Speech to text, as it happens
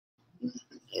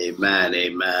Amen,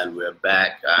 amen. We're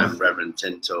back. I'm Rev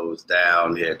Ten Toes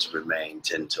Down, here to remain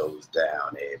 10 toes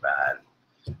down. Amen.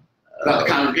 About the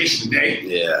congregation today.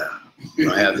 Yeah.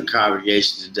 I have the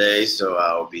congregation today, so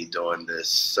I'll be doing this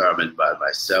sermon by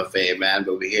myself. Amen.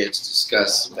 But we're here to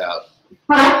discuss about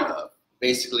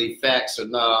basically facts or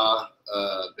nah,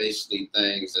 basically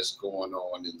things that's going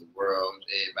on in the world.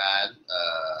 Amen.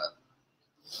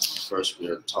 First,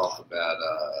 we're going to talk about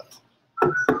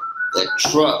that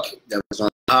truck that was on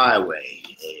the highway.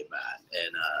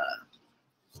 Amen.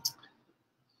 And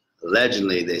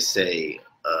allegedly, they say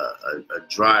a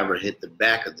driver hit the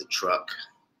back of the truck,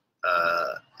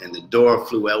 and the door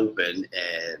flew open,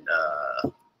 and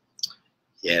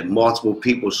you had multiple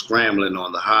people scrambling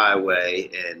on the highway,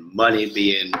 and money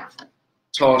being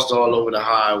tossed all over the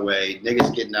highway,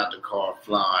 niggas getting out the car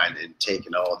flying and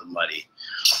taking all the money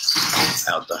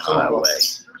out the highway.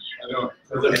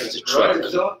 It's a truck.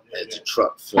 It's a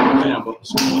truck full of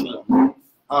what's going on.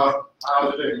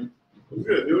 How's it doing?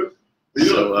 Good, dude.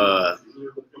 So,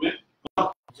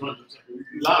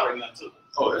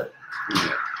 Oh,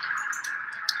 yeah.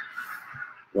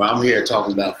 Well, I'm here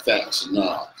talking about facts or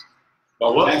not.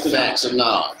 About what? Facts or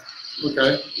not.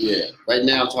 Okay. Yeah. Right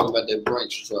now, I'm talking about that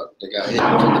Brinks truck that got hit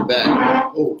in the back.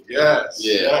 Oh, yes.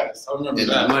 Yeah. Yes, I remember And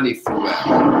that. the money flew out.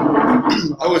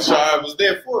 I wish I was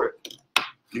there for it.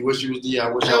 You wish you was there? I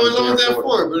wish I was there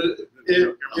for it, but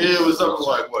it was up in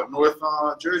like what, North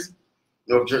Jersey?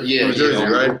 North Jersey, yeah. North Jersey,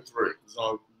 right? It was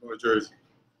on North Jersey.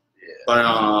 Yeah. Like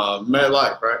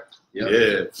MetLife, right?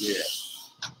 Yep. Yeah.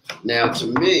 Now, to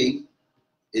me,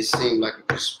 it seemed like a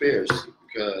conspiracy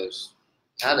because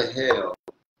how the hell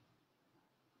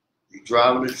you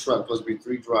driving the truck? Supposed to be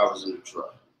 3 drivers in the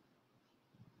truck,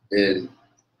 and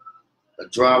a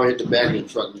driver hit the back of the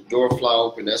truck. The door fly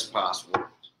open. That's possible.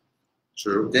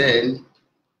 True. Then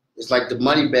it's like the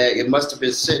money bag. It must have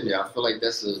been sitting there. I feel like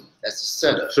that's a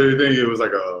setup. So you think it was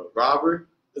like a robbery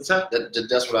attempt?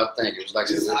 That's what I think. It was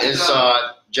like an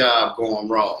inside job going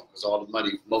wrong because all the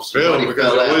money, most of the money because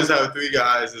fell they out. always have 3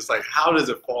 guys. It's like, how does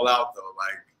it fall out though?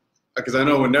 Like, because I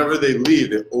know whenever they leave,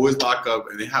 they always lock up,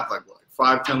 and they have like what,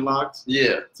 5, 10 locks.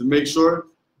 Yeah. To make sure,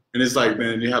 and it's like,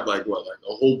 man, you have like what, like the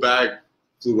whole bag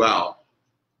flew out.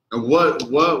 And what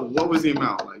was the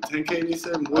amount? Like 10K? They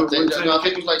said. I think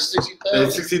it was like 60,000.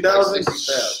 60,000. Like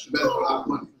 60,000. That's a lot of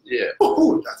money. Yeah.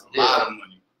 Ooh, that's a lot of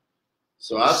money.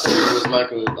 So I think it was like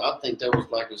I think that was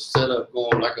like a setup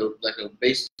going like a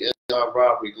basic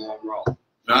robbery going wrong.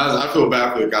 Now, I feel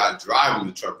bad for the guy driving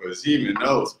the truck because he even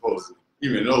knows what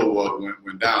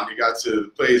went down. He got to the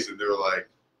place and they were like,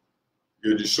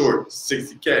 "You're just short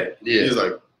 60K." Yeah. He's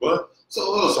like, "What?"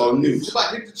 So it's all news.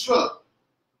 Somebody hit the truck.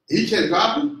 He kept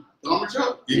driving on the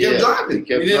truck. He kept driving. He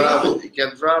kept driving. He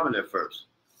kept driving at first.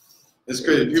 It's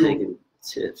crazy. People taking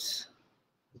tips.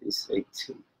 They say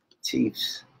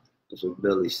tips. That's what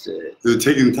Billy said. They're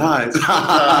taking ties. They were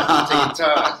taking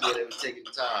ties. Yeah, they were taking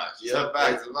ties. Yeah,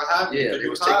 back. What happened? Yeah, they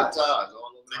were taking ties. All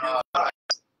over the ties.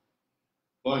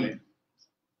 Funny.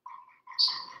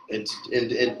 And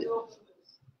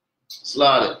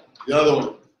slide it. The other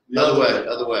one. Other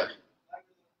way.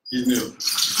 He's new.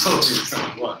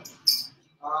 What?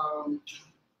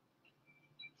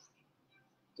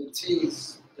 The teas,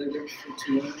 they get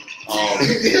too much. Oh, I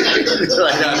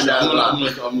got you. I'm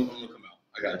gonna come out.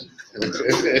 I got you.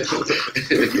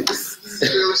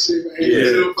 Still shit, man. Yeah.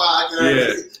 Still podcast.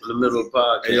 Yeah. The middle of the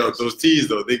podcast. Hey, yo, those teas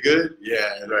though, they good?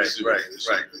 Yeah. Right.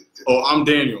 Oh, I'm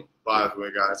Daniel. By the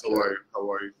way, guys, how are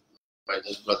you? Right,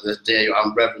 that's Daniel.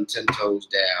 I'm Rev Ten Toes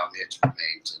Down, here to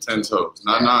remain 10 toes,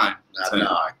 not 9.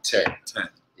 Not 10. 10.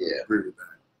 Yeah. Agree with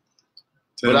that.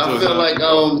 But I feel like I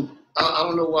don't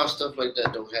know why stuff like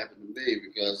that don't happen to me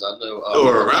because I know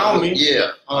or around me.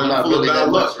 Yeah, I'm not full of really bad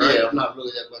that luck, much. right? Yeah, I'm not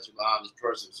really that much of an honest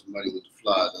person. Somebody with the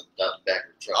fly down the back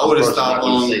of the truck. I would have stopped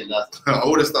on. Say nothing. I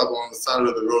would have stopped on the side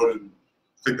of the road and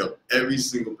picked up every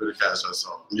single bit of cash I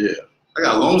saw. Yeah. I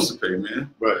got loans to pay,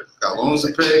 man. Right. Got loans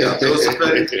to pay. Got bills to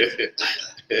pay.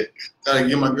 Gotta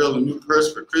give my girl a new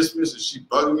purse for Christmas, and she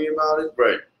bugging me about it.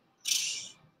 Right.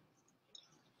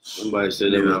 Somebody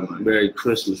said they were Merry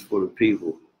Christmas for the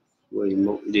people. Well,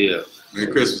 yeah. Merry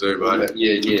Christmas, everybody.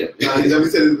 Yeah. He never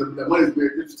said that money's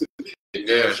Merry Christmas to the people.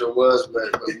 Yeah, sure was, but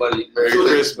Merry So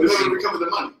Christmas. they don't recover the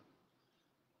money.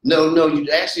 No.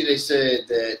 Actually, they said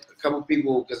that a couple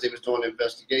people, because they was doing an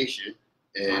investigation,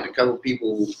 and a couple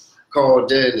people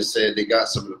called in and said they got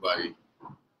some of the money.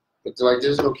 But they're like,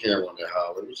 there's no camera on that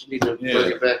highway. What you need to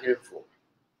bring it back in for?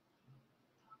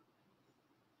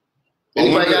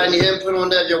 Anybody got any input on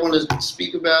that? Y'all want to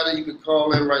speak about it? You can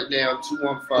call in right now,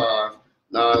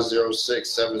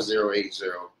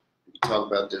 215-906-7080. We can talk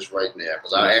about this right now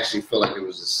because I actually feel like it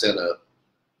was a setup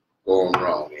going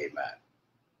wrong, amen.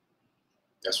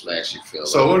 That's what I actually feel.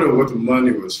 So I wonder what the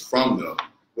money was from, though.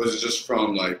 Was it just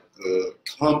from like the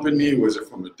company? Was it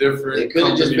from a different? It could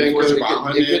have just been.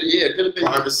 It could have been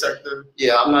private sector.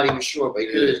 Yeah, I'm not even sure, but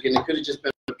it could have just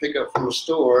been a pickup from a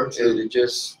store, and it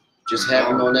just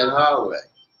happened on that highway.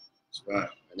 That's right.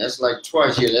 And that's like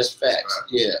twice. Yeah, that's Factz. Right.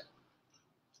 Yeah.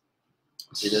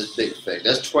 See, that's big fact.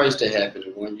 That's twice that happened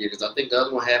in 1 year, because I think the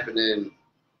other one happened in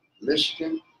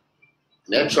Michigan.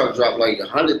 And that truck dropped like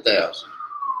 100,000.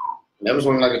 And that was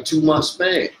only like a 2-month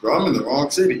span. Bro, I'm in the wrong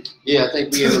city. Yeah, I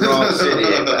think we in the wrong city.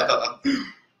 I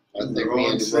think we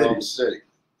in the wrong city.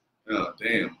 Oh,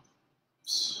 damn.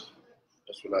 That's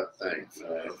what I think,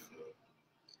 man.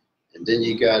 And then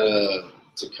you got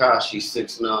Tekashi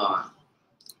 6ix9ine.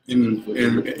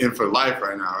 In for life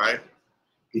right now, right?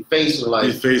 He facing life.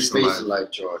 He's facing life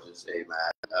charges, hey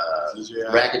man.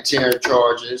 Racketeering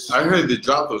charges. I heard they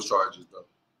dropped those charges though.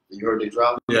 You heard they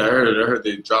dropped? Yeah, I heard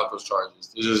they dropped those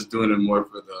charges. They're just doing it more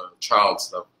for the child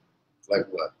stuff. Like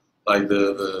what? Like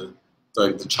the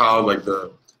child, like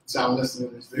the child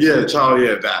listening. Yeah, child,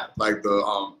 yeah, that. Like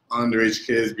the underage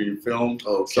kids being filmed,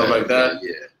 stuff like that.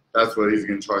 Yeah. That's what he's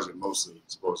getting charged with mostly,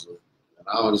 supposedly. And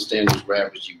I don't understand these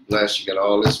rappers. You blessed, you got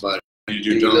all this money.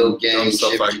 You do little gang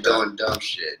stuff shit, like you that. doing dumb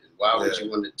shit. And why would you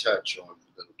want to touch on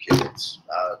little kids?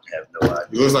 I have no idea.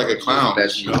 He looks like a clown,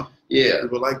 you know? Yeah.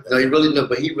 People like that. No, he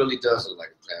really does look like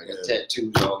a clown. He got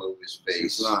tattoos all over his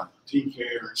face. Pink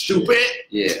hair. Stupid.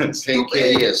 Yeah. Pink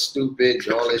hair, yeah, stupid.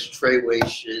 All this Treyway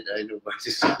shit. I ain't nobody.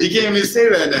 You can't even say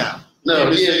that now.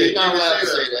 No, you're not allowed to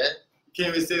say that. You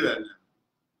can't even say that now.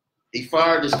 He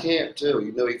fired his camp too.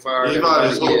 You know, he fired his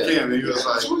whole camp. He was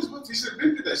like, he should have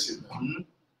been to that shit.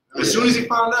 As soon as he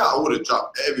found out, I would have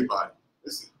dropped everybody.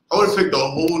 I would have picked a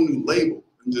whole new label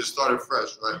and just started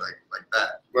fresh, right? Like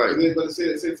that. Right. But at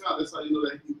the same time, that's how you know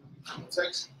that he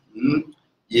protects you.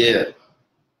 Yeah.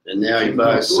 And now he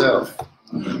by himself.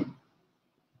 You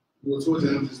go towards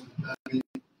him, just, I mean,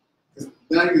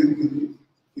 now you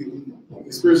can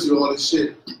experience all this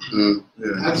shit. Yeah.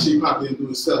 Actually, he probably didn't do it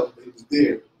himself, but he was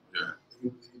there. Yeah.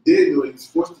 If he did do it, he was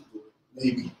forced to do it.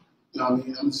 Maybe. You know what I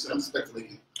mean? I'm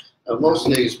speculating. Most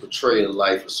niggas portray a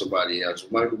life of somebody else.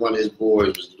 One of his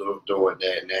boys was doing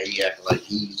that, and now he acting like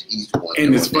he's the one.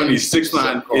 And it's funny,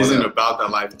 6ix9ine isn't about that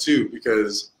life too,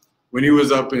 because when he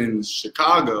was up in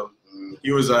Chicago,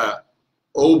 he was at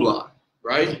O Block,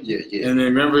 right? Yeah. And then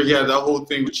remember he had that whole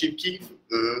thing with Chief Keef?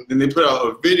 Then they put out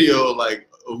a video like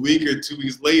a week or 2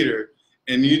 weeks later,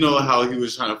 and you know how he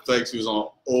was trying to flex. He was on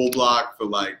O Block for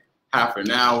like half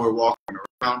an hour walking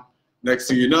around. Next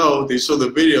thing you know, they show the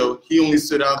video. He only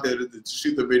stood out there to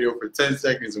shoot the video for 10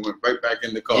 seconds and went right back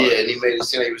in the car. Yeah, and he made it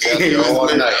seem like he was out there all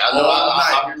night.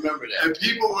 I remember that. And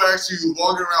people were actually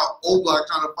walking around O Block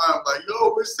trying to find him, like,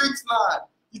 yo, we're 6ix9ine.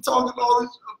 He talking all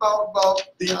this about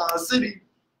the city.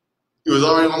 He was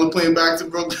already on the plane back to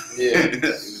Brooklyn. Yeah, he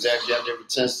was actually out there for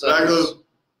 10 seconds.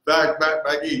 Back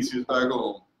east. He was back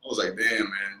home. I was like, damn,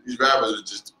 man, these rappers are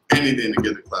just anything to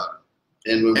get the clout.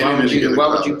 And why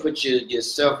would you put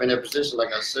yourself in that position?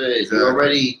 Like I said, exactly. you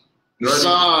already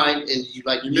signed, and you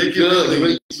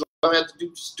good. You don't have to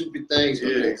do stupid things.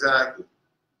 Yeah, exactly.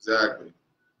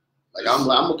 Like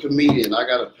I'm a comedian. I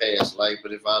got a past life,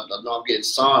 but if I know I'm getting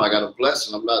signed, I got a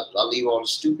blessing. I leave all the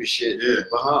stupid shit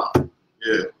behind.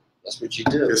 Yeah, that's what you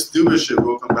do. Because stupid shit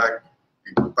will come back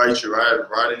and bite you right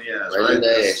in the ass. Right in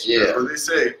the ass. Yeah. That's what they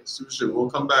say. Stupid shit will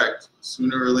come back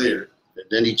sooner or later. And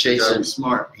then he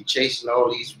smart. He chasing all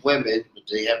these women, but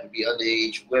they have to be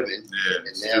underage women. Yeah.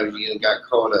 And now he got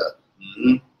caught up.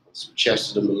 Some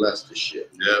Chester the molester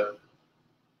shit. Yeah.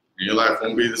 And your life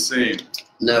won't be the same.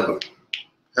 Never.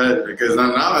 Because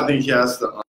now I think he has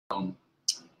to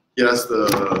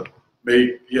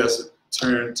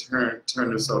turn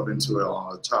himself into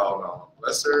a child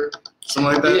molester,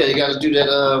 something like that. Yeah, you got to do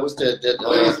that. What's that?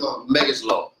 Megan's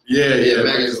Law. Yeah,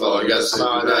 Megan's Law. You got to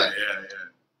sign that. Yeah.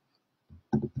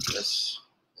 That's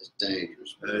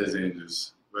dangerous. That is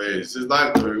dangerous. But it's his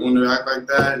life. If you want to act like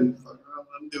that, and let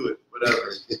him do it.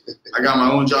 Whatever. I got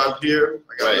my own job here.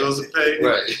 I got bills to pay.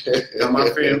 Right. I got my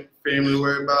family to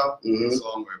worry about. That's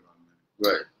all I'm worried about,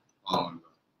 man. Right. All I'm worried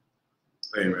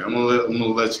about. Hey, man, I'm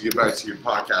gonna let you get back to your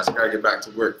podcast. I gotta get back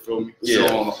to work. Feel me? Yeah.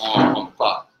 So on the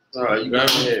pot. All right, you got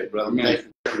ahead, brother.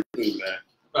 Man. Thank you, man.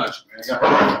 Got you,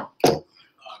 man.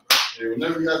 Hey,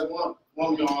 whenever you guys want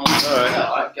me on. All right,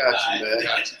 I got you, man.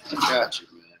 I got you,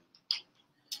 man.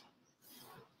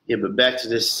 Yeah, but back to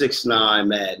this 6ix9ine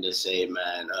madness,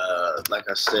 man. Like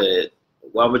I said,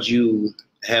 why would you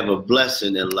have a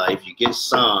blessing in life? You get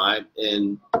signed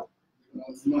and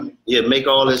make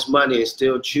all this money and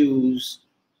still choose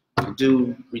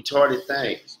do retarded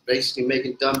things, basically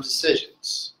making dumb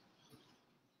decisions.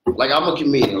 Like I'm a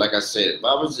comedian, like I said. If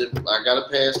I got a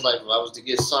past life, if I was to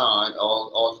get signed,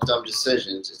 all the dumb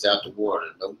decisions is out the water.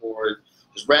 No more.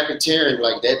 Because racketeering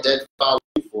like that followed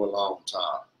me for a long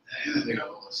time.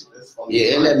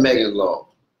 Yeah, and that mega law.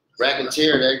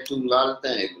 Racketeering, that includes a lot of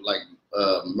things, like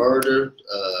murder,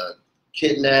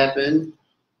 kidnapping,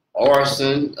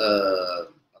 arson, I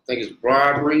think it's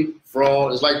bribery,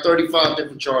 fraud. It's like 35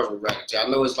 different charges with racketeering. I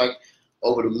know it's like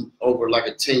over like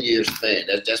a 10-year span.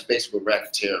 That's basically what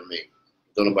racketeering means.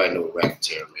 Don't nobody know what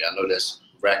racketeering means. I know that's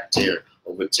racketeering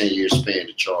over a 10-year span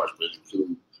to charge, but it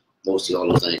includes mostly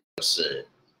all the things I said.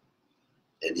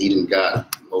 And he done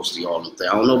got mostly all the things.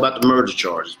 I don't know about the murder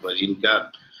charges, but he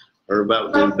done heard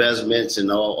about the investments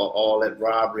and all that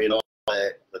robbery and all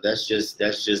that. But that's just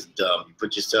dumb. You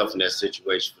put yourself in that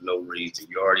situation for no reason.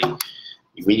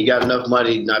 When you got enough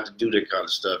money not to do that kind of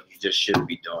stuff, you just shouldn't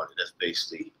be doing it. That's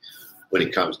basically what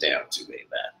it comes down to,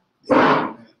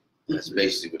 man. That's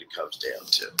basically what it comes down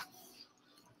to.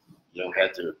 You don't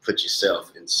have to put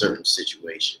yourself in certain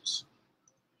situations.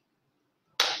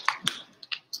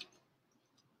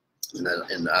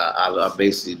 And I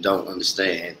basically don't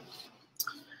understand.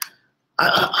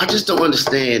 I just don't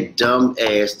understand dumb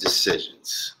ass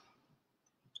decisions.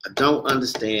 I don't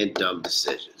understand dumb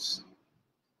decisions.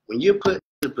 When you're put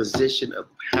in a position of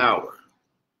power,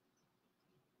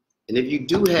 and if you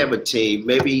do have a team,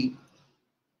 maybe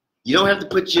you don't have to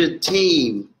put your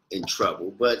team in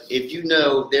trouble, but if you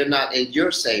know they're not in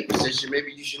your same position,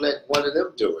 maybe you should let one of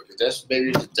them do it. Because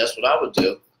that's what I would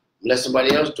do. Let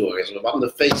somebody else do it. So if I'm the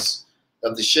face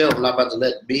of the show, I'm not about to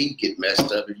let B get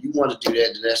messed up. If you want to do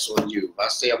that, then that's on you. If I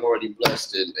say I'm already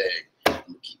blessed, then I'm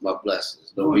going to keep my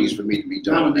blessings. No reason for me to be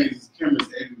doing that. Cameras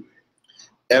everywhere.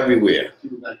 Everywhere.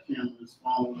 People got cameras,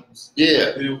 phones.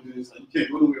 Yeah. You can't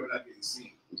go nowhere without getting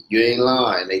seen. You ain't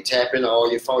lying. They tap into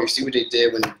all your phone. You see what they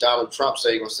did when Donald Trump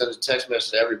said he's going to send a text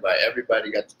message to everybody.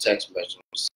 Everybody got the text message on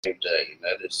the same day.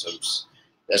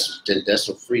 And that's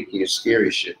some freaky and scary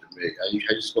shit to me.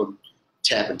 I just going to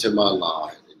tap into my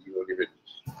line. And you gonna give it.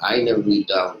 I ain't never read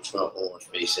Donald Trump orange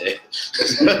face head.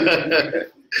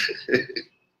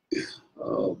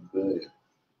 Oh, man.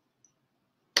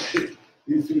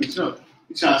 He's trying to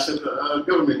shut the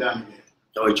government down again.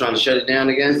 Oh, he trying to shut it down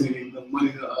again? He needs enough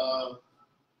money to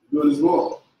do this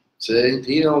wall. See,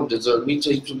 he don't deserve. We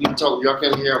talk. Y'all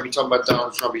can't hear him. We talk about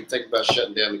Donald Trump. He think about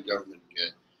shutting down the government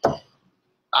again.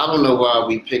 I don't know why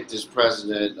we picked this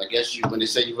president. I guess when they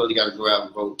say you really got to go out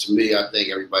and vote, to me, I think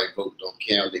everybody vote don't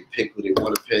count. They pick who they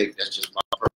want to pick. That's just my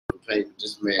personal opinion.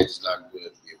 This man is not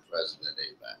good to be a president,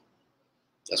 amen.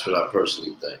 That's what I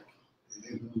personally think.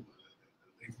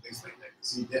 Things like that,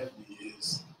 because he definitely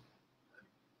is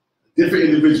a different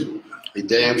individual. He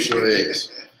damn sure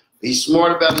is. He's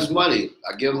smart about his money.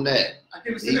 I give him that. I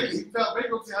give him that because he felt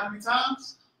bankruptcy how many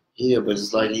times? Yeah, but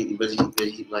it's like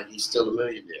he's still a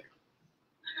millionaire.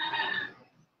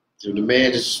 So the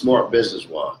man is smart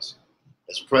business-wise.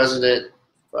 As president,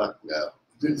 fuck no.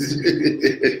 That's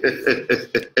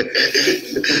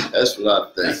what I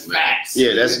think. That's facts.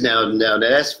 Yeah, that's now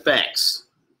that's facts.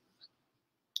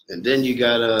 And then you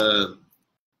got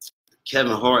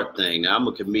Kevin Hart thing. Now I'm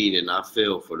a comedian. I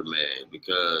feel for the man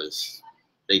because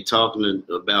they talking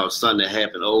about something that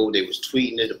happened. Oh, they was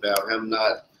tweeting it about him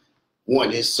not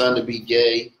wanting his son to be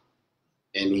gay.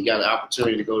 And he got an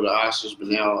opportunity to go to the Oscars, but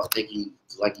now I think he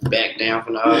backed down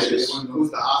from the Oscars. Yeah, they wanted to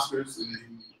host the Oscars,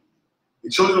 and they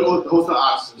chose to host the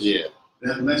Oscars. Yeah.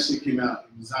 Then when that shit came out,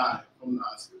 he resigned from the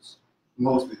Oscars, from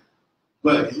hosting.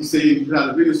 But he said he had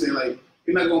a video saying like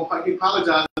he's not gonna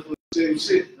apologize for the same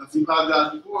shit because he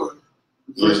apologized before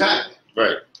the first happened.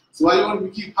 Right. So why you want to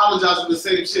keep apologizing for the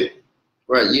same shit?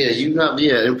 Right.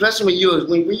 Yeah. And plus, when you're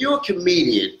a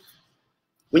comedian.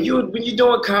 When you're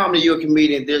doing comedy, you're a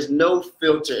comedian. There's no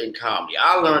filter in comedy.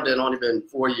 I learned that only been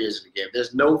 4 years in the game.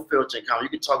 There's no filter in comedy. You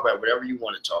can talk about whatever you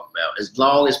want to talk about, as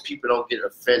long as people don't get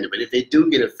offended. But if they do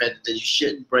get offended, then you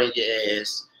shouldn't bring your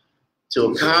ass to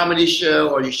a comedy show,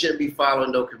 or you shouldn't be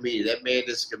following no comedian. That man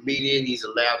is a comedian. He's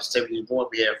allowed to say what he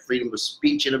wants. We have freedom of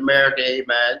speech in America,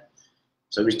 amen.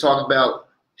 So he's talking about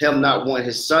him not wanting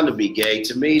his son to be gay.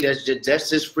 To me, that's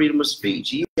his freedom of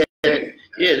speech. Yeah,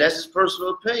 that's his personal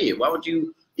opinion. Why would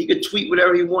you? He could tweet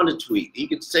whatever he wanted to tweet. He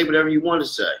could say whatever he wanted to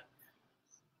say.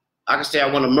 I can say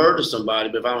I want to murder somebody,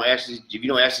 but if you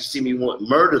don't actually see me want to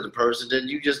murder the person, then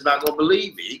you just not gonna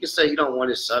believe me. He can say he don't want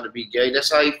his son to be gay.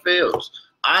 That's how he feels.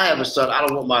 I have a son. I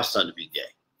don't want my son to be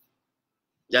gay.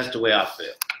 That's the way I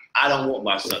feel. I don't want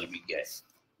my son to be gay.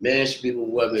 Men should be with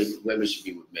women. Women should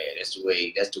be with men. That's the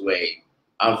way.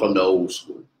 I'm from the old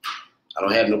school. I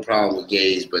don't have no problem with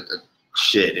gays, but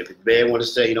shit, if a man want to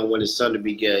say he don't want his son to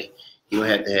be gay, you don't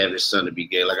have to have his son to be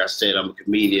gay. Like I said, I'm a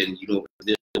comedian. You know,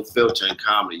 there's no filter in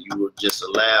comedy. You were just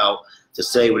allowed to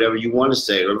say whatever you want to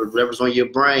say. Whatever's on your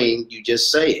brain, you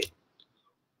just say it.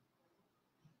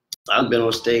 I've been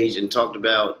on stage and talked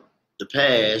about the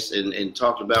past and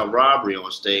talked about robbery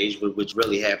on stage, which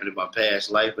really happened in my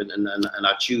past life, and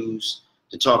I choose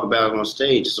to talk about it on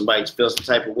stage. If somebody feels some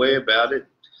type of way about it,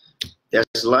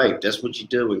 that's life. That's what you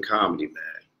do in comedy,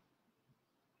 man.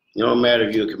 It don't matter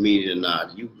if you're a comedian or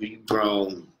not. You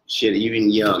grown, shit, even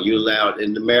young. You allowed,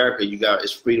 in America,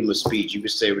 it's freedom of speech. You can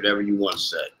say whatever you want to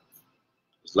say.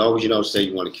 As long as you don't say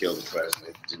you want to kill the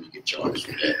president, then you get charged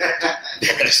for that.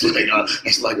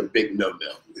 That's like a big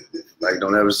no-no. Like,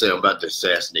 don't ever say I'm about to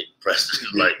assassinate the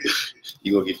president. Like,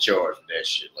 you're going to get charged for that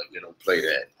shit. Like, they don't play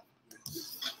that.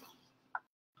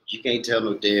 You can't tell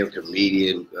no damn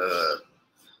comedian.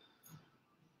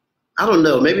 I don't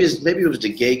know. Maybe it was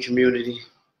the gay community.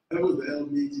 That was the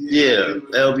LBG. Yeah,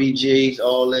 LBGs,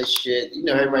 all that shit. You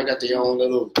know, everybody got their own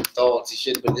little thoughts and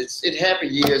shit, but it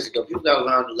happened years ago. People got to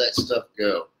learn to let stuff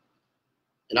go.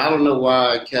 And I don't know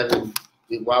why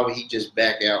would he just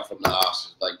back out from the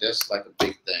Oscars? Like, that's like a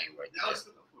big thing right now. Like,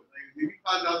 he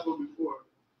apologized for before.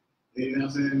 You know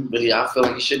what I'm saying? But yeah, I feel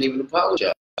like he shouldn't even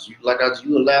apologize. You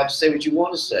allowed to say what you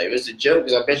want to say. It's a joke,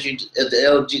 because I bet you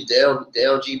the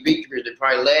LGBT community, they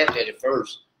probably laughed at it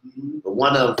first. Mm-hmm. But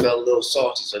one of them felt a little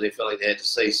salty, so they felt like they had to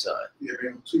say something.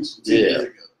 Yeah.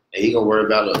 And he gonna worry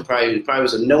about it. Probably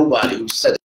was a nobody who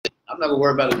said it. I'm not gonna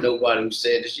worry about a nobody who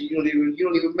said this shit. You don't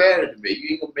even matter to me. You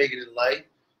ain't gonna make it in life.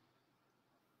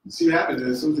 You see what happened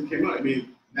as soon as it came out, I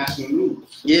mean, national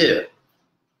news. Yeah.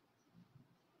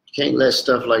 You can't let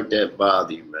stuff like that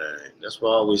bother you, man. That's why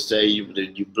I always say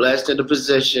you're blessed in a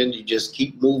position. You just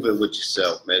keep moving with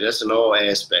yourself, man. That's in all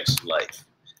aspects of life.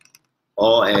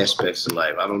 All aspects of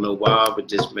life. I don't know why, but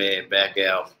this man back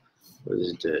out. What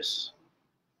is this?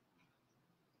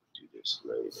 Do this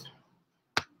later.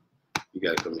 You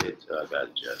gotta come here. I gotta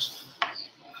adjust.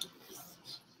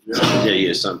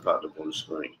 Yeah, something popped up on the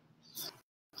screen.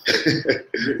 It's good.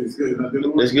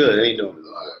 It's good. It ain't doing it.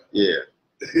 Yeah.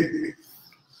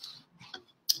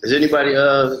 Is anybody,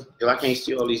 if I can't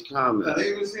see all these comments. No, they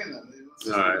even saying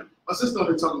that. All right. My sister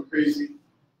over talking crazy.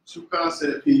 Shukan said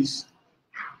a piece.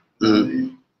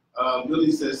 Mm-hmm.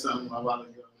 Billy said something a while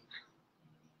ago.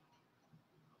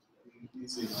 Billy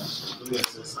said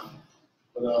something.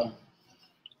 But,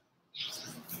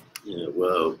 yeah,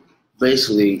 well,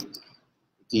 basically,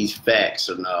 these facts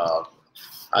are not.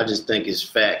 I just think it's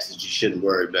facts that you shouldn't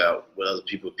worry about what other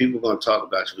people. People are going to talk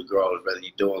about you regardless, whether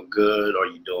you're doing good or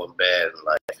you're doing bad in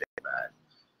life.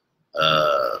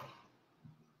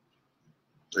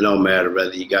 It don't matter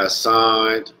whether you got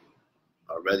signed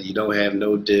or whether you don't have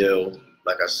no deal.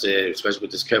 Like I said, especially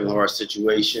with this Kevin Hart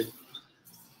situation,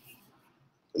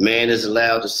 the man is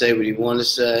allowed to say what he wants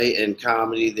to say. In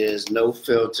comedy, there's no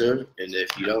filter. And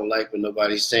if you don't like what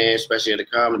nobody's saying, especially at a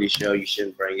comedy show, you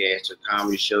shouldn't bring your ass to a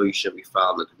comedy show. You should be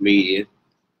following a comedian.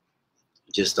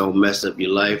 Just don't mess up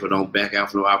your life or don't back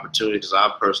out from no opportunity, because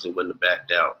I personally wouldn't have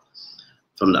backed out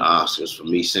from the Oscars for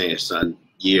me saying something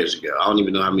years ago. I don't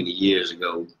even know how many years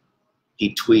ago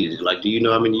he tweeted it. Like, do you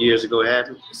know how many years ago it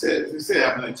happened? It said it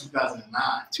happened like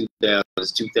 2009.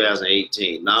 It's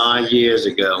 2018. 9 years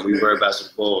ago, we were about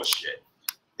some bullshit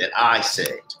that I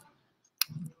said.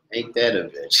 Ain't that a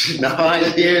bitch?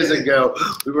 9 years ago,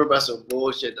 we were about some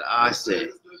bullshit that I said.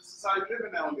 That's how you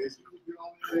living nowadays. You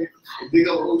know, dig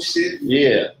up old shit.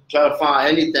 Yeah, try to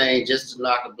find anything just to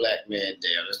knock a black man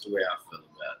down. That's the way I feel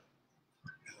about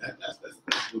it. That's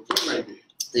the point right there.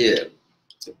 Yeah.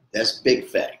 That's big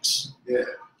facts. Yeah.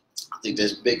 I think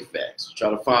that's big facts.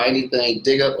 Try to find anything,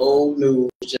 dig up old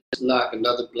news, just knock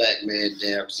another black man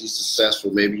down because he's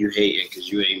successful. Maybe you hate him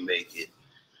because you ain't make it.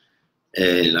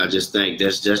 And I just think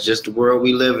that's just the world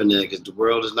we live in, because the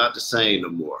world is not the same no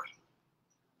more.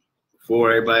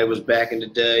 Before, everybody was back in the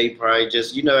day, probably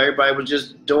just, everybody was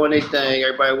just doing their thing.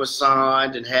 Everybody was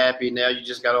signed and happy. Now you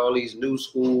just got all these new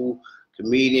school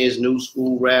comedians, new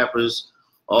school rappers,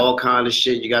 all kind of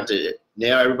shit. You got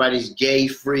now everybody's gay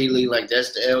freely, like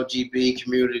that's the LGBT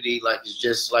community. Like it's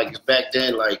just like back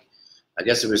then, like I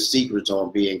guess there was secrets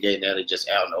on being gay. Now they're just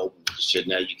out in the open with the shit.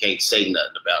 Now you can't say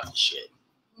nothing about the shit.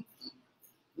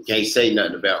 You can't say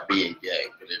nothing about being gay.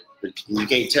 But you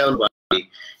can't tell nobody,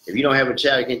 if you don't have a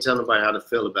child, you can't tell nobody how to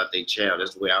feel about their child.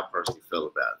 That's the way I personally feel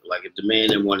about it. Like if the man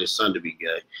didn't want his son to be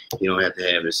gay, you don't have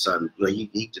to have his son. Like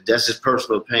that's his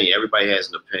personal opinion. Everybody has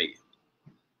an opinion.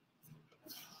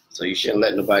 So you shouldn't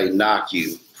let nobody knock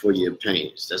you for your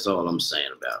opinions. That's all I'm saying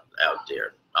about out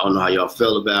there. I don't know how y'all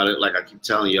feel about it. Like I keep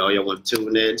telling y'all want to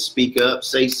tune in, speak up,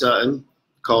 say something.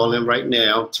 Call in right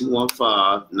now,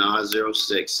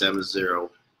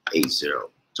 215-906-7080.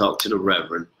 Talk to the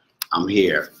Reverend. I'm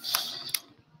here.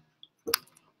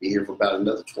 Be here for about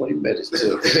another 20 minutes,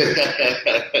 too.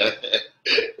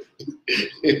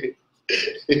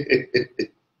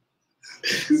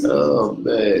 Oh,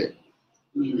 man.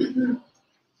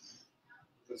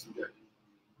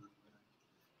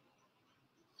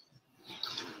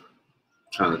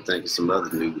 Trying to think of some other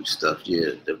new stuff,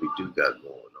 yeah, that we do got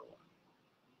going on.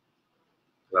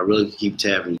 I really keep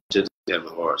tapping into the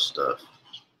Kevin Hart stuff.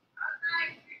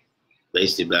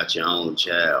 Basically about your own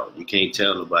child. You can't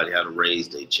tell nobody how to raise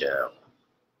their child.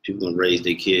 People can raise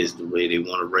their kids the way they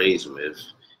want to raise them. If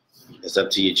it's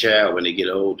up to your child when they get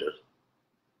older.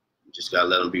 You just gotta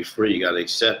let them be free. You gotta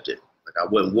accept it. Like I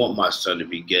wouldn't want my son to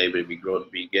be gay, but if he grows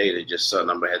to be gay, they're just something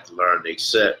I'm gonna have to learn to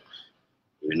accept.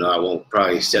 You know, I won't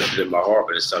probably accept it in my heart,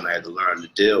 but it's something I had to learn to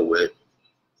deal with.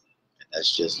 And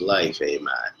that's just life, amen.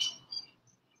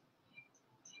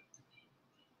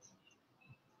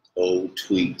 Old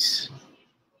tweets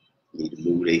need to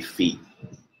move their feet.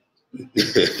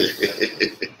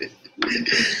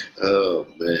 Oh,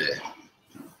 man.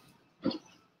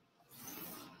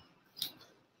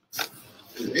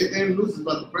 Anything loose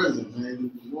about the president,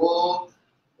 man? The war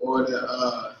or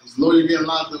his lawyer getting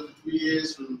locked up for 3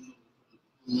 years from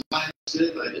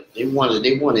shit? Like, they want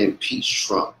to impeach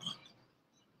Trump.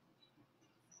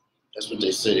 That's what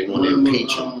they said. They want to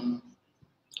impeach him.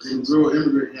 A real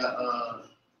immigrant got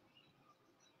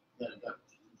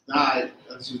died.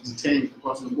 She was detained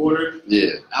crossing the border.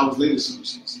 Yeah. Hours later,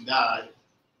 she died.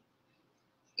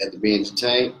 After being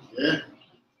detained? Yeah.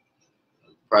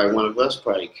 Probably one of us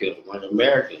probably killed him. One of the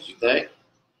Americans, you think?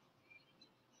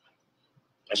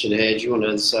 I should have had you on the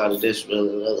other side of this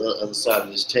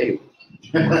table.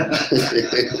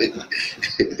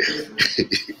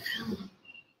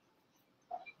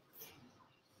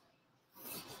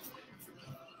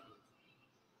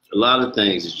 A lot of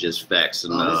things is just facts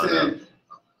and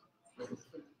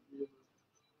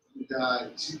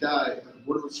she died at the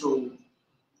Border Patrol.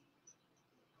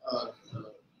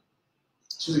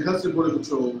 She was in custody of Border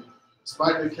Patrol,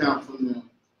 despite the account from them.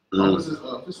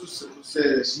 Officers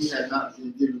said that she had not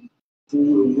been given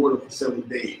food or water for several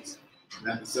days. And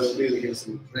after several days, they gave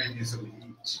some drink and some eat.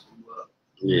 She threw up.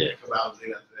 Yeah. A couple hours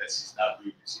later after that, she stopped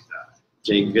breathing. She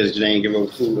died. Because they ain't give her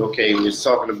food. Okay, we was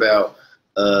talking about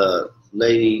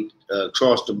lady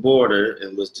crossed the border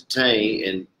and was detained,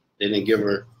 and they didn't give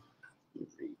her.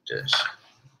 Read this.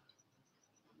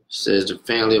 Says the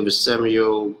family of a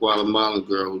 7-year-old Guatemalan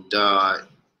girl who died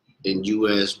in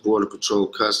U.S. Border Patrol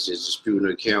custody is disputing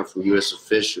an account from U.S.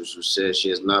 officials who said she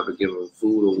has not been given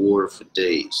food or water for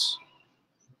days.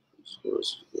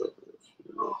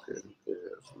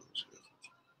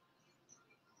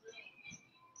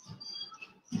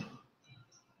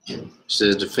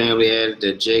 Says the family added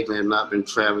that Jacqueline had not been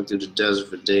traveling through the desert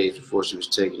for days before she was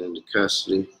taken into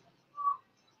custody.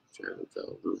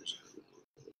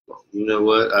 You know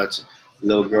what,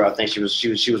 little girl, I think she was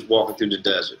walking through the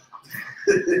desert,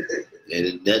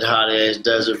 and that hot ass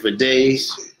desert for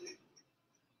days,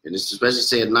 and it's especially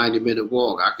say a 90-minute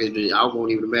walk. I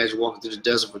won't even imagine walking through the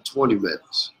desert for 20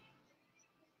 minutes.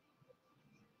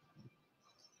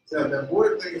 Yeah, that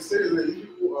border thing is serious. That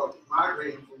people are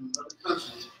migrating from other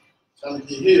countries trying to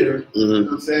get here. Mm-hmm. You know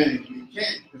what I'm saying? You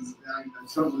can't because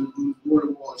some of the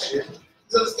border wall shit.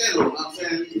 It's understandable. You know what I'm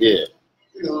saying? Yeah.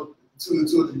 You know,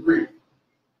 to a degree.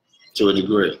 To a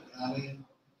degree. I mean,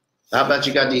 how about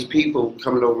you got these people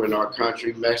coming over in our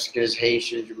country, Mexicans,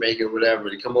 Haitians, Jamaican, whatever.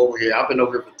 They come over here. I've been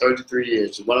over here for 33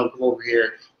 years. So one of them come over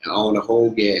here and own a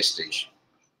whole gas station.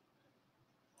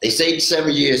 They say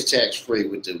 7 years tax-free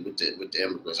with the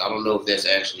immigrants. I don't know if that's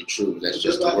actually true. That's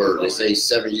just the word. They say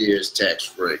 7 years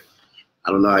tax-free.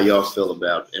 I don't know how y'all feel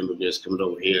about immigrants coming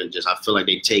over here and I feel like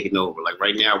they taking over. Like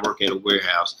right now I work at a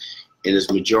warehouse and it's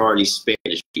majority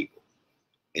Spanish people.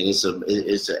 And it's an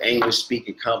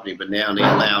English-speaking company, but now they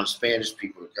allow Spanish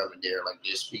people to come in there. Like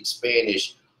they speak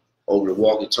Spanish over the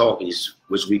walkie-talkies,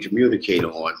 which we communicate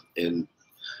on. And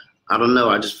I don't know.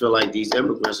 I just feel like these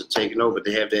immigrants are taking over.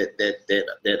 They have that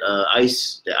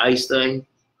ICE thing.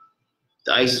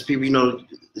 The ISIS people, you know,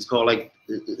 it's called like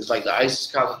it's like the ISIS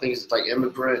kind of thing. It's like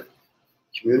immigrant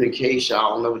communication. I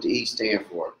don't know what the E stand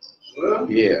for.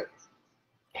 Well, yeah.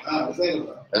 I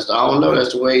don't know.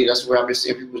 That's where I've been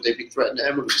seeing people. They be threatening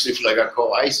immigrants. If like I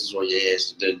call ISIS on your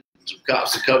ass, then the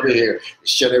cops will come in here and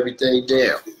shut everything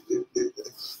down.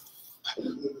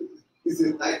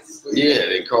 Yeah,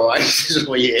 they call ISIS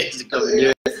on your ass to come in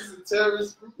here.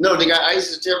 Terrorist group? No, they got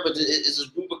ISIS terror, but it's a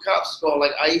group of cops. It's called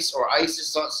like ICE or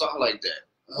ISIS, something like that.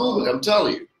 I'm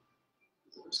telling you.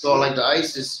 It's called like the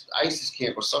ISIS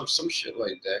camp or some shit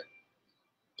like that.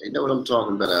 They know what I'm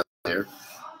talking about out there.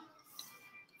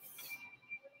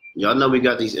 Y'all know we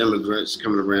got these immigrants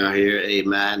coming around here, hey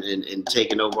man, and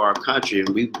taking over our country. And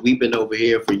we've been over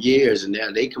here for years, and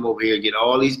now they come over here and get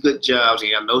all these good jobs.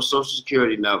 They got no social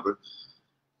security number.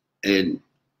 And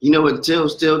you know, until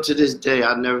still to this day,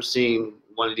 I've never seen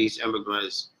one of these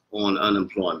immigrants on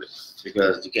unemployment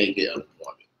because you can't get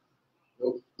unemployment.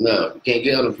 Nope. No, you can't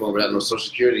get unemployment without no social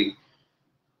security.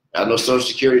 Without no social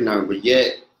security number. But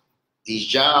yet, these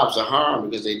jobs are hard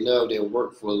because they know they'll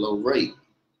work for a low rate.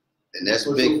 And that's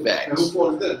big facts. And who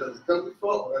fault is that? Does the company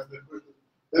fault?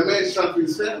 That man's trying to feed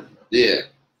his family. Yeah.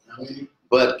 I mean,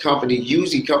 but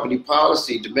using company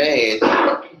policy demand,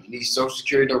 you need social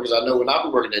security numbers. I know when I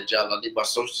was working that job, I need my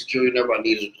social security number. I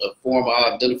need a form of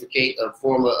identification, a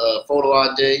form of photo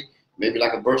ID, maybe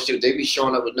like a birth certificate. They be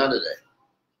showing up with none of that.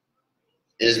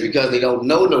 And it's because they don't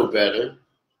know no better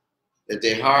that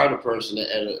they hired a person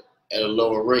at a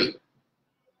lower rate.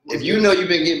 If you know you've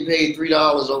been getting paid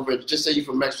 $3 over, just say you're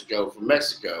from Mexico,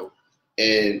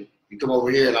 and you come over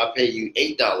here and I pay you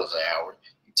 $8 an hour,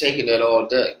 you're taking that all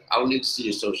day. I don't need to see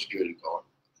your social security card.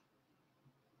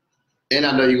 And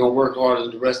I know you're gonna work harder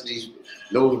than the rest of these.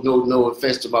 No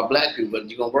offense to my black people, but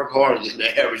you're gonna work harder than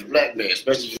the average black man,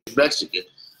 especially if you're Mexican.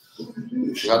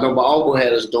 I know my uncle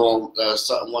had us doing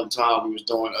something one time. We was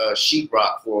doing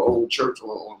sheetrock for an old church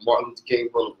on Martin Luther King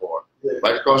Boulevard,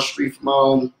 right across the street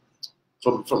from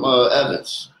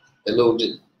Evans. That little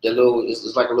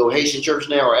it's like a little Haitian church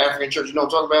now or African church. You know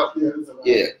what I'm talking about?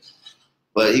 Yeah.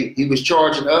 But he was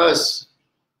charging us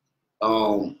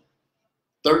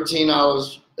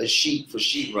 $13 a sheet for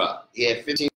sheetrock. He had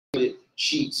 1,500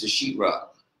 sheets of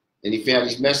sheetrock, and he found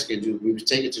these Mexican dudes. We was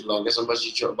taking too long. Guess how much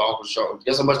he charged my uncle?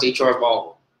 Guess how much they charged my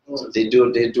uncle? They do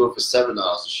it for $7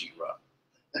 a sheetrock.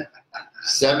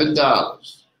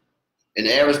 $7. And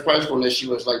the average price for that sheet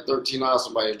was like $13.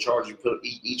 Somebody charged you put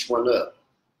each one up.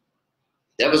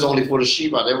 That was only for the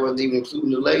sheetrock. That wasn't even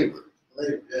including the labor.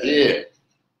 Yeah.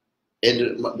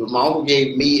 And my uncle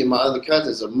gave me and my other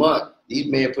cousins a month. These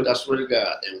men put, I swear to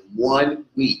God, in 1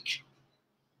 week.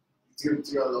 You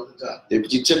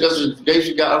took us,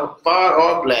 they got fired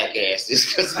our black asses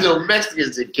because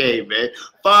Mexicans that came, man.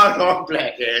 Fired our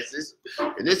black asses.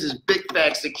 And this is big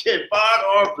facts again. Fired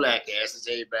our black asses,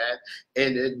 hey, man.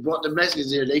 And brought the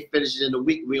Mexicans here. They finished it in a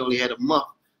week. We only had a month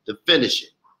to finish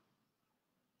it.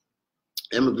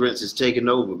 Immigrants is taking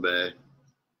over, man.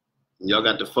 Y'all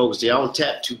got to focus. See, I don't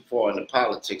tap too far into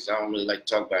politics. I don't really like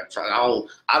to talk about. I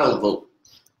don't vote.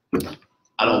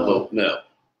 I don't vote. No.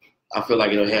 I feel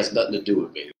like it has nothing to do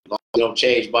with me. As long as it don't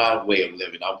change my way of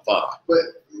living, I'm fine. But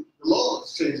the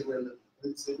laws change the way of living.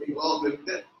 It's the laws every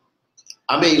day.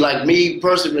 I mean, like me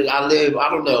personally, I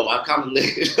don't know, I kind of live.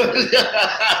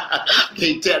 I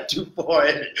can't tap too far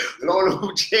in it. If it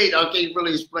don't change, I can't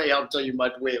really explain. I'll tell you my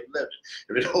way of living.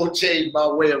 If it don't change my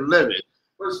way of living,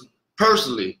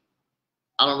 personally,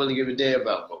 I don't really give a damn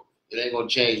about voting. It ain't gonna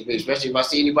change me, especially if I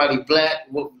see anybody black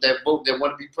that want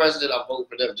to be president. I vote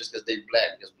for them just because they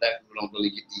black. Because black people don't really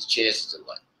get these chances in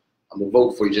life. I'm gonna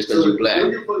vote for you just because you're black.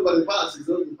 When you vote about the politics,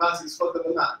 the politics fucked up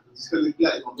or not? Just because they're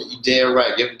black. You damn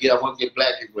right. I want to give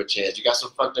black people a chance. You got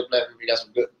some fucked up black people. You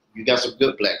got some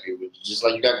good black people. Just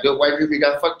like you got good white people, you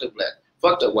got fucked up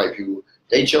white people.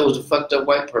 They chose the fucked up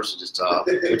white person this time,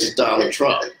 which is Donald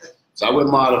Trump. So I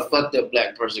wouldn't mind a fucked up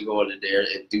black person going in there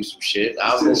and do some shit.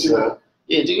 I'll vote for him.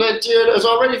 Yeah, it's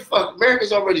already fucked.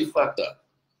 America's already fucked up.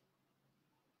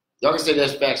 Y'all can say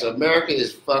that's facts. America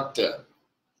is fucked up.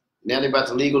 Now they're about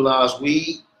to legalize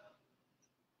weed.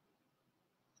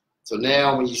 So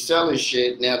now when you're selling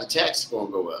shit, now the tax is going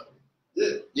to go up.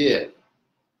 Yeah.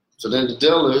 So then the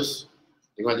dealers,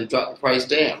 they're going to drop the price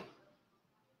down.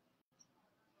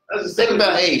 Think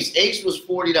about apes. Apes was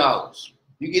 $40.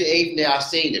 You get an ape now, I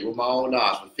seen it with my own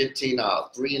eyes for $15,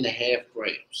 3.5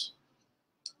 grams.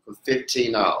 For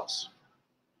 $15.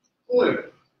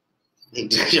 Where? I'm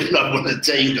not going to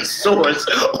tell you the source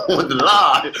on the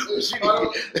line. Basically,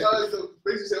 on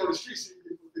the streets, you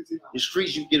get it for $15. The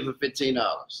streets, you get it for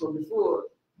 $15. So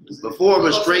before it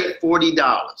was straight $40.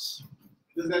 Does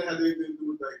that have anything to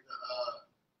do with like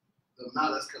the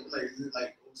amount that's coming? Like, is it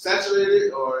like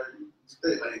saturated or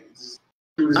like just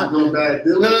doing bad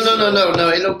deals?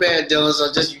 No, ain't no bad deals.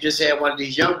 You just had one of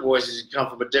these young boys that come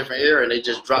from a different era and they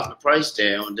just dropped the price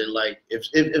down. And then like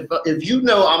if you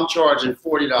know I'm charging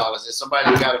 $40 and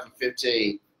somebody got it for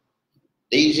 $15,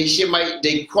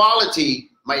 the quality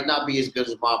might not be as good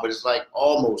as mine, but it's like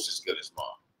almost as good as mine.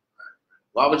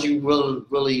 Why would you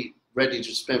really ready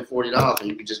to spend $40 and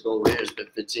you could just go over here and spend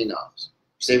 $15? You're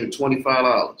saving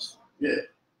 $25. Yeah.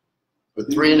 For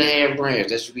 3.5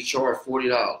 grams, that should be charged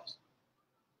 $40.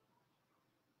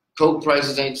 Coke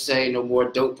prices ain't the same no more.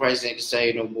 Dope prices ain't the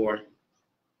same no more.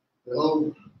 The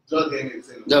whole drug game ain't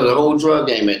the same. No, the whole drug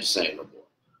game ain't the same no more.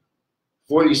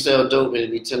 Before you sell dope,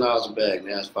 it'd be $10 a bag.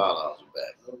 Now it's $5 a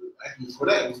bag. Actually, for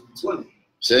that, it used to be 20.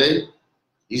 See? It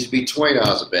used to be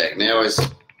 $20 a bag. Now it's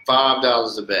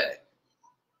 $5 a bag.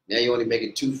 Now you're only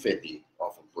making $2.50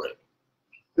 off of bread.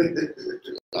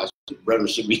 Brother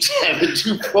should be tapping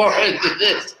too far into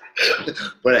this,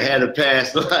 but I had to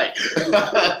pass light.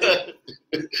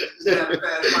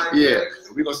 Yeah,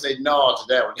 we're gonna say no to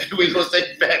that one. We're gonna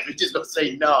say back. We're just gonna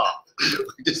say no.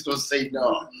 We're just gonna say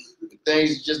no.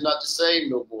 Things are just not the same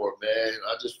no more, man.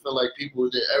 I just feel like people,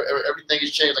 everything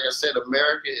has changed. Like I said,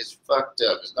 America is fucked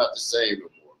up. It's not the same no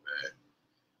more, man.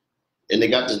 And they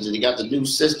got the new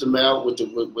system out with the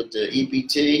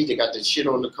EPT. They got the shit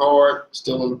on the card,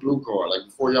 still on the blue card. Like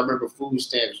before, y'all remember food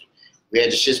stamps? We had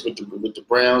the shits with the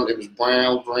brown. It was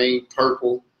brown, green,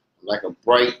 purple, like a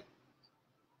bright.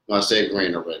 No, I said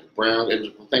green already. Brown. I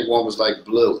think one was like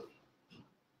blue.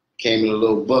 Came in a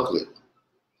little booklet.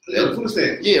 Yeah, food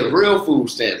stamp. Yeah, real food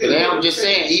stamp. But now I'm just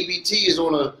saying, EBT is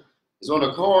on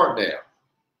a card now.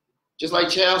 Just like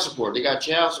child support, they got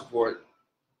child support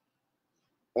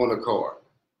on a card.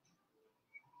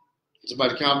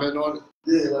 Somebody comment on it?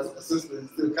 Yeah, my sister is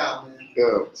still commenting.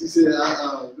 Yeah. She said,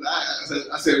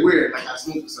 I said weird, like I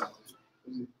smoked or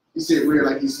something. He said weird,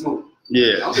 like he smoked.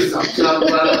 Yeah. I'm just talking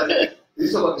about like, you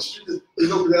talking about the street.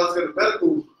 Nobody else got a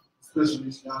medical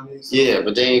specialist. You know what I mean? So, yeah,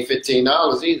 but they ain't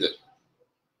 $15 either.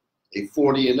 They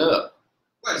 40 and up.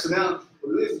 Right. So now,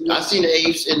 I seen the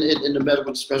apes in the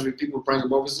medical dispensary. People bring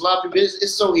them over. Because a lot of people,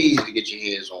 it's so easy to get your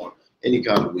hands on any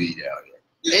kind of weed out here.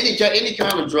 Yeah. Any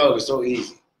kind of drug is so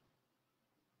easy.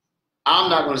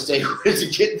 I'm not going to say where to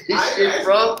get this shit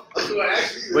from,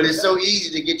 but it's so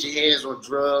easy to get your hands on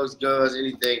drugs, guns,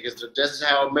 anything. Because that's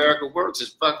how America works.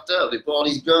 It's fucked up. They put all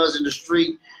these guns in the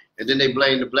street, and then they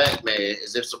blame the black man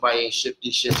as if somebody ain't shipped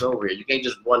these shits over here. You can't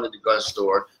just run to the gun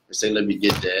store and say, let me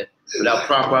get that, without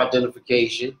proper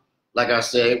identification. Like I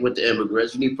said, with the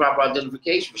immigrants, you need proper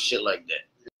identification for shit like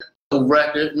that. No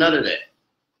record, none of that.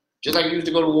 Just like you used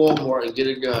to go to Walmart and get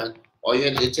a gun, all you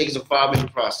had to, it takes a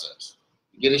 5-minute process.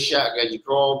 You get a shotgun, you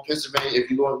call Pennsylvania,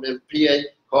 if you go in PA,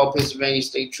 call Pennsylvania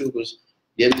State Troopers,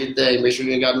 give me your thing, make sure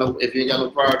you ain't got no, if you ain't got no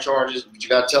prior charges, but you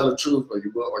gotta tell the truth or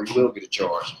you will get a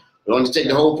charge. It only take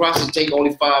the whole process take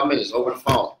only 5 minutes over the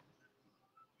phone. All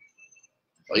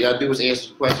you gotta do is answer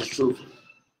the questions truthfully.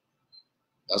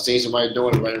 I seen somebody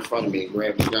doing it right in front of me and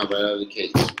grabbed the gun right out of the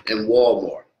case in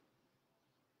Walmart.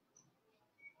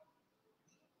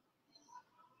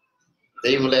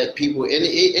 They even let people,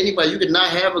 anybody, you could not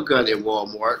have a gun in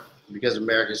Walmart because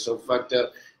America is so fucked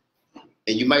up.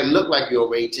 And you might look like you're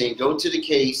over 18. Go to the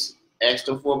case, ask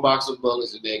them for a box of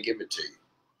bullets, and they'll give it to you.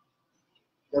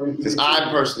 Because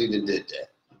I personally did that.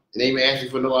 And they even ask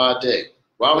you for no ID.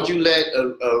 Why would you let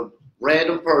a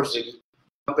random person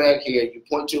come back here, you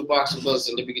point to a box of bullets,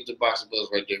 and let me get the box of bullets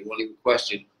right there. You won't even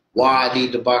question why I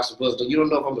need the box of bullets. You don't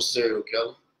know if I'm a serial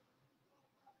killer.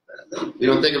 You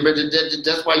don't think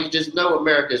that's why you just know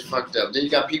America is fucked up. Then you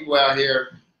got people out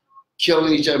here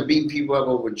killing each other, beating people up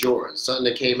over Jordan, something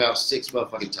that came out 6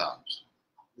 motherfucking times.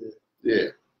 Yeah.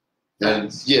 Now,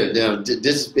 this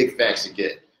is big facts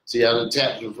again. See how the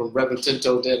tap from Rev Ten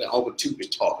Toes Down, Uncle Tuke is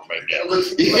talking right now.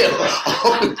 Yeah,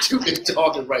 Uncle Tuke is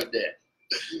talking right there.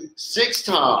 6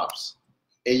 times,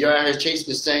 and you're out here chasing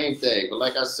the same thing. But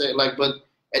like I said, but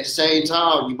at the same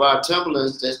time, you buy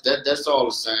Timberlands, that's all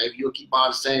the same. You'll keep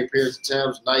buying the same pairs of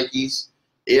Timbs, Nikes,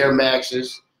 Air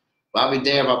Maxes. But I'll be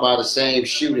damned if I buy the same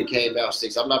shoe that came out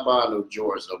 6. I'm not buying no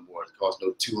Jordans no more. It costs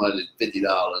no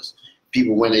 $250.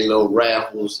 People win their little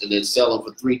raffles and then sell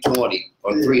them for $320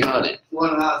 or $300.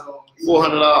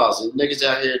 $400. And niggas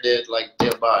out here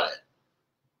they'll buy that.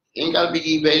 You ain't gotta be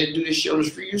eBay to do this shit on the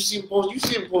street. You see them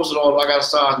posted all. I got a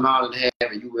size 9.5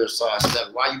 and you wear a size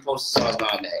 7. Why you post a size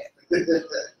 9.5?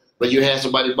 But you had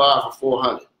somebody buy it for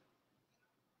 $400.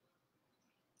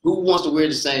 Who wants to wear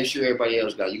the same shoe everybody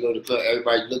else got? You go to the club,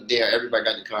 everybody look there, everybody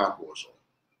got the Concourse on.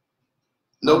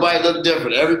 Nobody look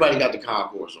different. Everybody got the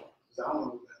Concourse on. I don't know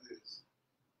what that is.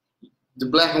 The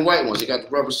black and white ones, they got the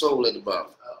rubber sole at the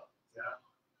bottom. Oh, yeah.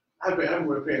 I haven't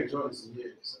worn a pair of Jordans in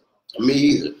years. So. Me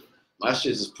either. My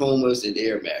shit is Pumas and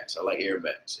Air Max. I like Air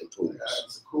Max and Pumas.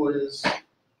 Sequoias,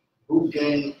 boot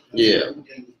game. Yeah. Boot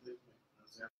game is different.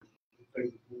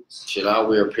 Shit, I'll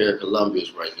wear a pair of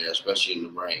Columbias right now, especially in the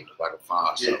rain, if I can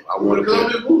find some. Yeah. I want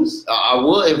Columbia boots. I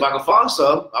would if I can find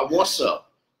some. I want some.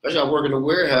 Especially I work in the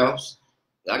warehouse.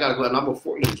 I gotta go out, and I'm a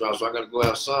forklift driver, so I gotta go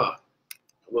outside.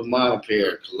 I wouldn't mind a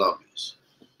pair of Columbias.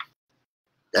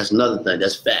 That's another thing.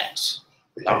 That's facts.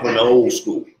 I'm from the old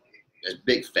school. That's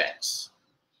big facts.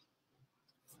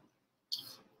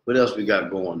 What else we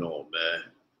got going on, man?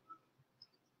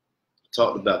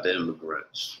 Talked about the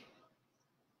immigrants.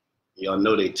 Y'all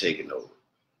know they taking over.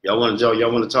 Y'all want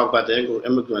to talk about the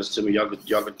immigrants to me? Y'all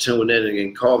can tune in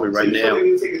and call me right now.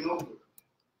 They taking over,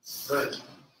 but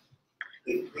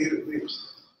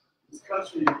this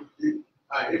country,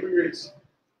 immigrants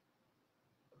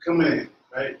are coming in,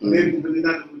 right? Mm-hmm.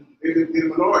 They're the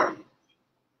minority.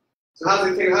 So how's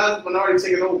the minority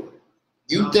taking over?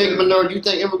 You think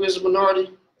immigrants are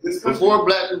minority? Before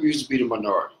black people used to be the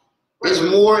minority. There's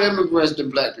more immigrants than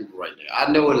black people right now.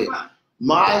 I know it is.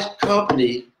 My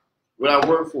company, what I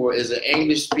work for, is an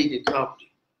English-speaking company.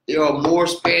 There are more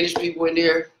Spanish people in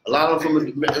there. A lot of them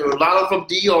from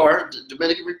DR, the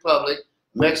Dominican Republic,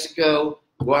 Mexico,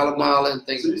 Guatemala, and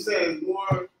things. So you're saying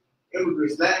more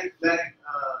immigrants, black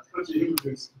country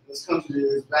immigrants in this country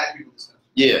is black people in this country?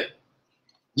 Yeah.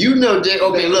 You know that.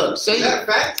 Okay, look. Say is that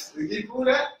facts? Can you prove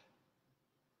that?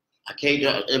 I can't.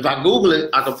 If I Google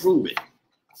it, I can prove it.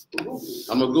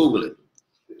 I'm gonna Google it.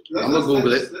 That's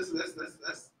an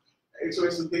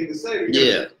interesting thing to say.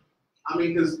 Yeah. I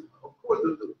mean, because of course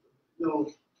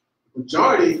the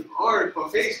majority are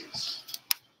Caucasians.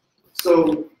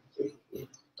 So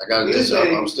I got this.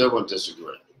 I'm still gonna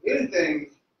disagree. If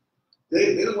anything,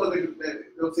 they're the ones that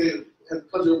they'll say have the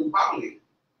country overpopulated.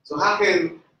 So how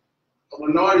can a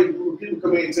minority group of people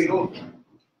come in and take over?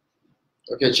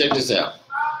 Okay, check this out.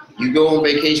 You go on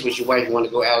vacation with your wife. You want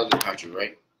to go out of the country,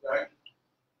 right? Right.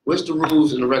 What's the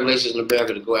rules and the regulations in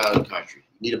America to go out of the country?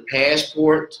 You need a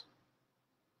passport,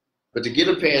 but to get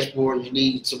a passport, you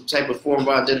need some type of form of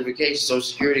identification, Social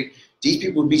Security. These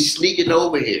people be sneaking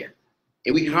over here,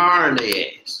 and we hiring their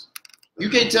ass. You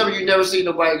can't tell me you never seen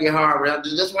nobody get hired.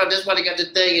 That's why they got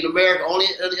the thing in America. Only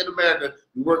in America,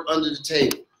 you work under the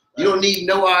table. You don't need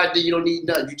no ID. You don't need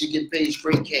nothing. You just get paid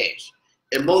straight cash.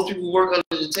 And most people who work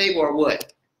under the table are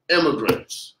what?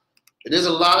 Immigrants. And there's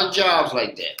a lot of jobs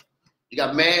like that. You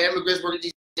got mad immigrants working at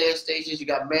these gas stations. You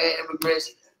got mad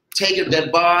immigrants taking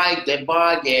that buy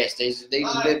gas stations. They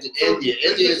lived in India.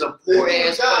 India is a poor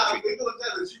ass country. They doing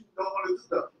that you don't want to do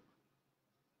stuff.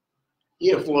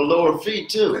 Yeah, for a lower fee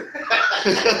too.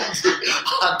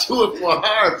 I do it for a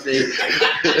higher fee.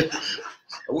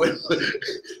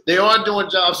 They are doing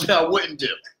jobs that I wouldn't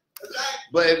do.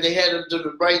 But if they had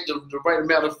the right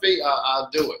amount of fee, I'll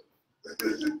do it.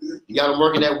 You got them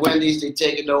working at Wendy's, they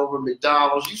taking over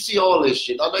McDonald's. You see all this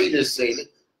shit. I know you didn't say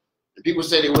it. The people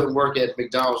say they wouldn't work at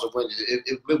McDonald's or Wendy's.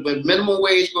 If minimum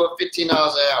wage go up $15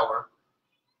 an hour,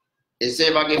 and say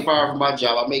if I get fired from my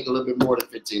job, I make a little bit more than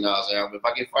 $15 an hour. But if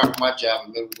I get fired from my job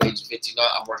and minimum wage is $15,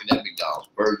 I'm working at McDonald's,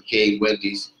 Burger King,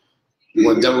 Wendy's. You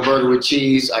want double burger with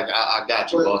cheese? I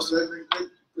got you, boss. Cost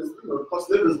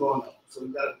of living is going up, so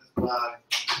you got to buy.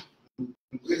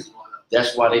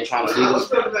 That's why they trying to leave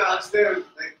us. I understand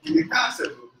the concept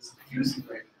of this confusing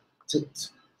thing.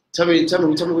 Tell me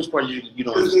which part you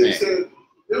don't understand. They said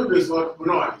immigrants are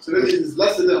minority, so there's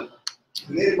less of them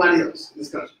than anybody else in this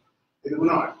country. They're the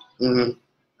minority.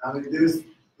 Mm-hmm. I mean, there's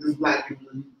black people,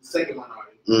 the second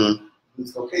minority. Mm-hmm.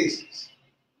 There's Caucasians.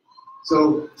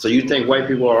 So you think white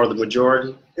people are the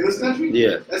majority in this country?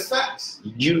 Yeah, that's facts.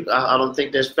 I don't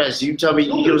think that's facts. You tell me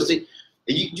you don't see.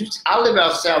 I live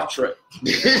out South Trent.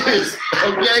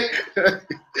 Okay,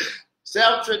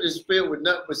 South Trent is filled with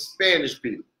nothing but Spanish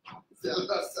people.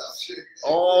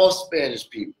 All Spanish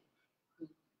people.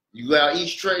 You go out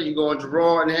East Trent, you go on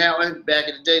Gerard and Howland. Back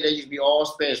in the day, they used to be all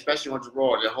Spanish, especially on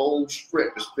Gerard. The whole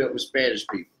strip is filled with Spanish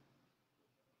people.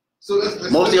 So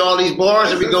mostly all these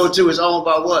bars that we go to is owned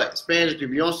by what? Spanish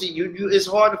people. You don't see it's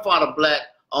hard to find a black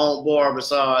owned bar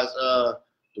besides the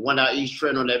one out East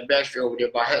Trent on that back street over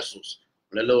there by Hessel's,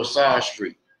 on that little side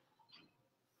street.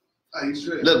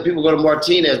 Look, people go to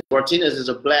Martinez. Martinez is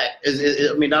a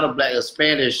a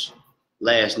Spanish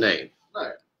last name.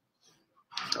 Right.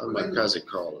 My cousin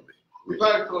calling me.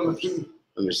 Let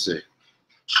me see.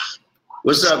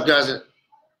 What's up, cousin?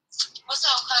 What's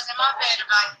up, cousin? My bad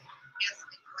about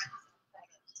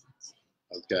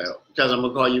Okay, because I'm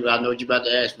gonna call you. I know what you're about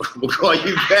to ask, but I'm gonna call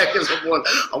you back because I'm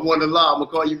on the line. I'm gonna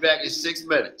call you back in 6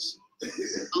 minutes. Okay,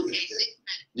 6 minutes.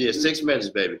 Yeah, 6 minutes,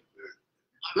 baby.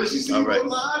 Does she see all right.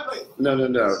 Live?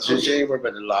 No. She ain't worried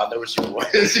about the lie. I know what she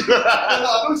wants.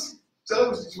 I know she tell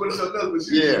her she wants something else, but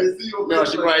she didn't see you. No,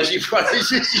 she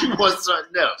wants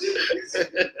something else.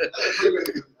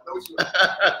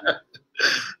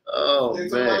 Oh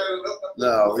man,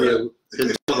 no, yeah,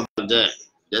 talk about that.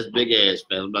 That's big ass,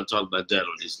 man. I'm not talking about that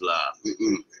on this live.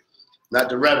 Not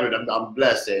the Reverend. I'm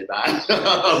blessed, everybody.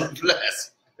 I'm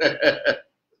blessed.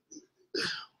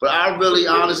 But I really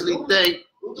honestly think,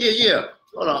 yeah.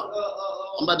 Hold on.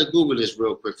 I'm about to Google this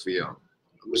real quick for y'all.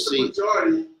 Let's see.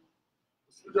 Majority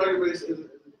race in the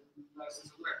United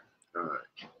States of America. All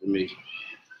right.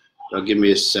 Y'all give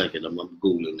me a second. I'm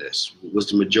Googling this.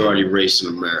 What's the majority race in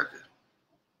America?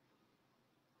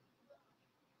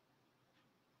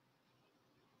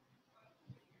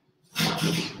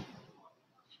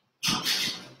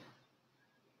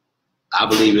 I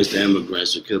believe it's the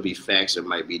immigrants. It could be Factz. It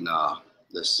might be nah.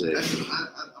 Let's see.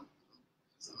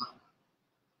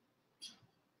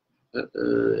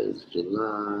 It's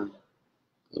July.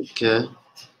 Okay.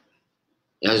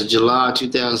 As July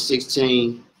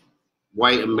 2016,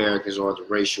 white Americans are the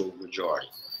racial majority.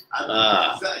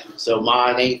 So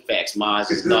mine ain't Factz. Mine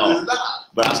is no.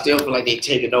 But I still feel like they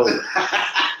taking over.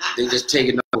 They just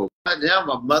taking over. Now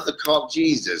my mother called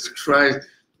Jesus Christ.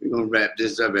 We're gonna wrap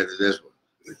this up after this one.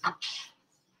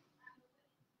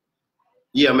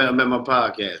 Yeah, I'm at my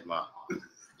podcast, Ma.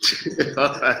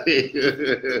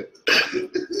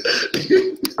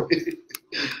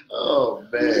 Oh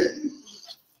man.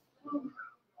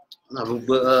 No,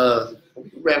 but we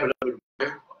can wrap it up with a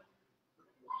prayer.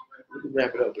 We can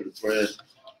wrap it up with a prayer.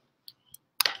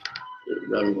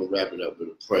 We're gonna wrap it up with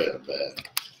a prayer, man.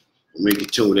 We can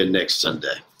tune in next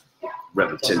Sunday.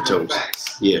 Rev Ten Toes.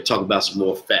 Yeah, talk about some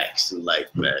more facts in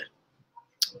life, man.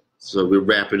 So we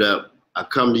wrap it up. I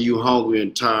come to you hungry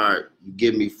and tired. You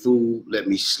give me food, let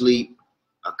me sleep.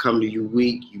 I come to you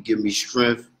weak, you give me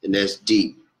strength, and that's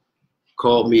deep.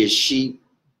 Called me a sheep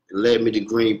and led me to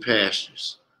green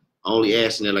pastures. Only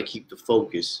asking that I keep the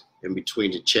focus in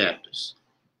between the chapters.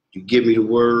 You give me the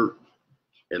word,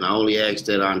 and I only ask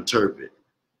that I interpret,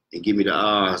 and give me the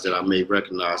eyes that I may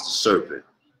recognize the serpent.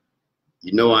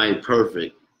 You know I ain't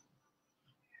perfect,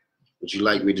 but you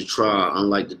like me to try,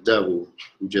 unlike the devil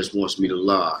who just wants me to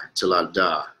lie till I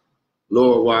die.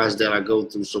 Lord, why is that I go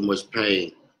through so much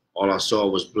pain? All I saw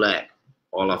was black.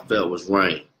 All I felt was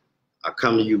rain. I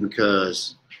come to you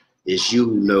because it's you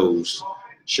who knows.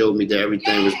 Showed me that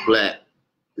everything was black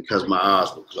because my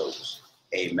eyes were closed.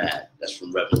 Amen. That's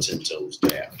from Rev Ten Toes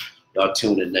Down. Y'all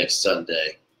tune in next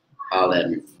Sunday. Holler at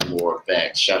me for more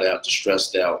facts. Shout out to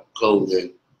Stressed Out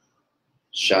Clothing.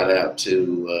 Shout out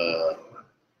to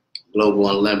Global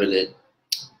Unlimited.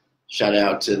 Shout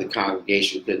out to the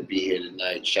congregation who couldn't be here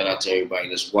tonight. Shout out to everybody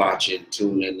that's watching.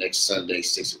 Tune in next Sunday,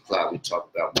 6 o'clock. We talk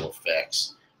about more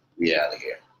facts. We out of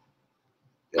here.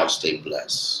 Y'all stay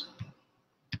blessed.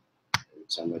 Every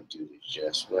time I do this,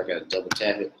 Jess, I gotta double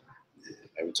tap it.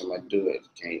 Every time I do it,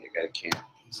 I gotta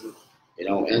cancel. It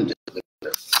don't end it.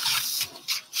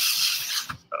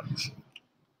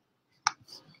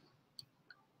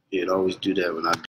 It always do that when I do